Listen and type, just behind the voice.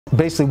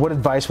Basically, what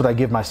advice would I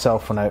give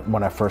myself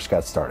when I first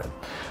got started?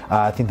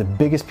 I think the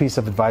biggest piece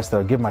of advice that I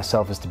would give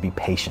myself is to be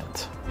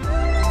patient.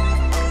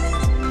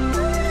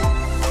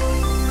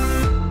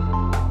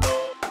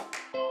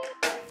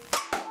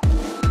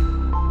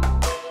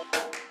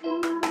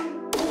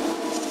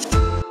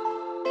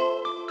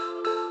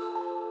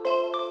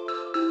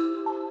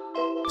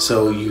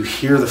 So you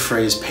hear the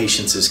phrase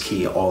patience is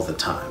key all the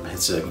time.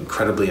 It's an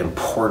incredibly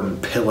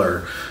important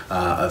pillar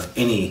of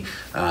any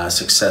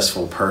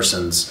successful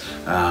person's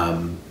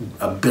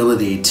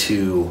ability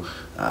to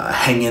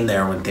hang in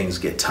there when things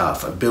get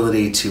tough,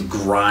 ability to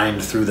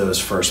grind through those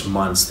first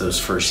months, those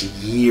first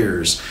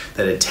years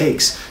that it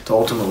takes to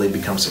ultimately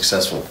become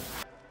successful.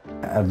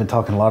 I've been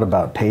talking a lot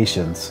about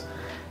patience.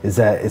 Is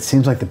that it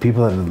seems like the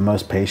people that are the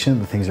most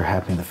patient, the things are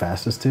happening the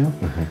fastest to.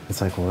 Mm-hmm. It's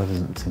like, well, that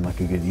doesn't seem like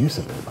a good use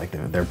of it. Like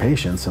they're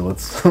patient, so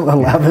let's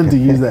allow them to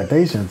use that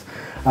patience.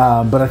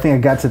 But I think I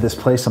got to this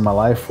place in my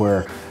life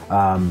where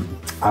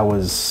I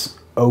was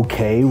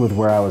okay with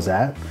where I was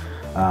at.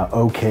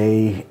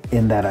 Okay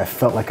in that I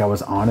felt like I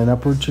was on an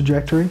upward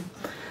trajectory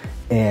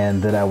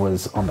and that I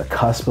was on the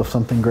cusp of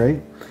something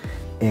great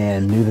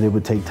and knew that it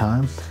would take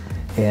time.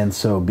 And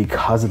so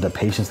because of the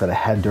patience that I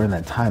had during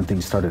that time,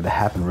 things started to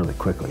happen really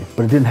quickly,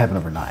 but it didn't happen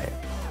overnight.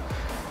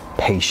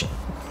 Patient.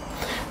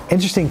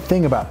 Interesting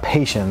thing about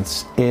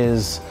patience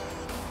is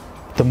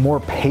the more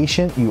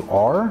patient you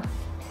are,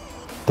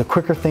 the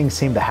quicker things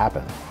seem to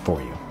happen for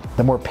you.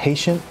 The more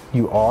patient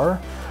you are,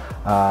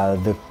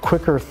 the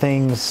quicker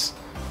things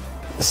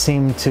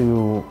seem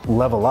to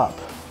level up.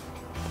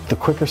 The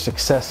quicker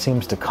success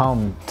seems to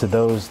come to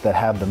those that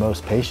have the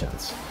most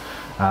patience.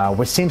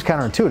 Which seems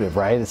counterintuitive,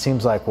 right? It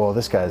seems like, well,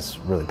 this guy's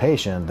really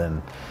patient,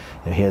 then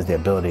he has the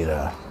ability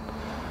to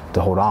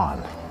hold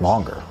on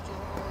longer.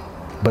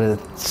 But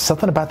it's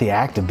something about the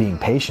act of being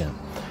patient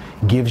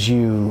gives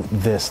you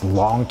this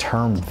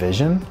long-term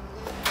vision.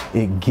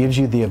 It gives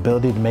you the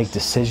ability to make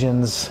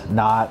decisions,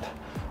 not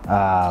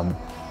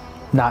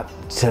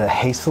to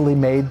hastily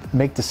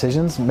make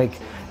decisions, make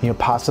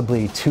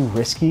possibly too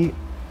risky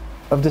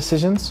of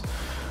decisions.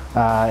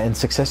 And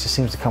success just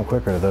seems to come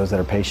quicker to those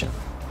that are patient.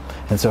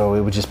 And so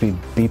it would just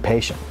be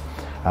patient.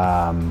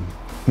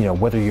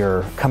 Whether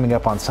you're coming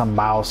up on some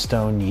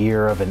milestone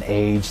year of an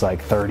age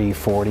like 30,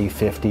 40,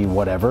 50,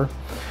 whatever.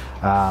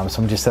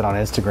 Someone just said on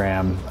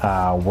Instagram,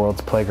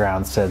 World's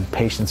Playground said,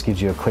 patience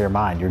gives you a clear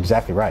mind. You're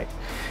exactly right.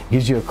 It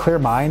gives you a clear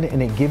mind,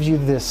 and it gives you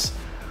this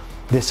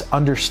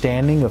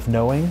understanding of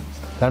knowing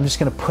that I'm just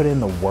gonna put in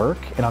the work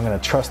and I'm gonna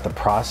trust the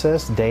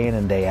process day in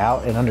and day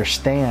out and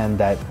understand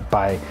that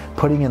by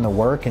putting in the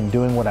work and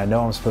doing what I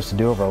know I'm supposed to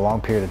do over a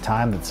long period of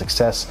time, that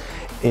success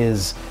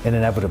is an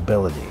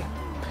inevitability.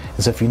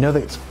 And so if you know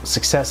that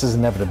success is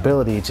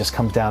inevitability, it just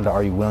comes down to,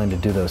 are you willing to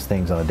do those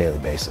things on a daily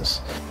basis?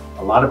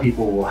 A lot of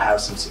people will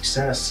have some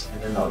success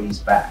and then they'll ease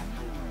back.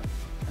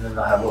 And then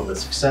they'll have a little bit of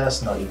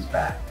success and they'll ease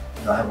back.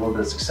 And they'll have a little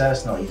bit of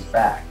success and they'll ease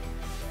back.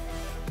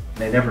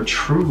 They never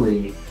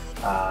truly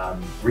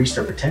reach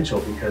their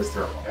potential because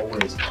they're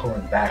always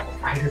pulling back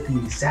right at the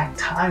exact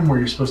time where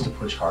you're supposed to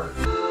push harder.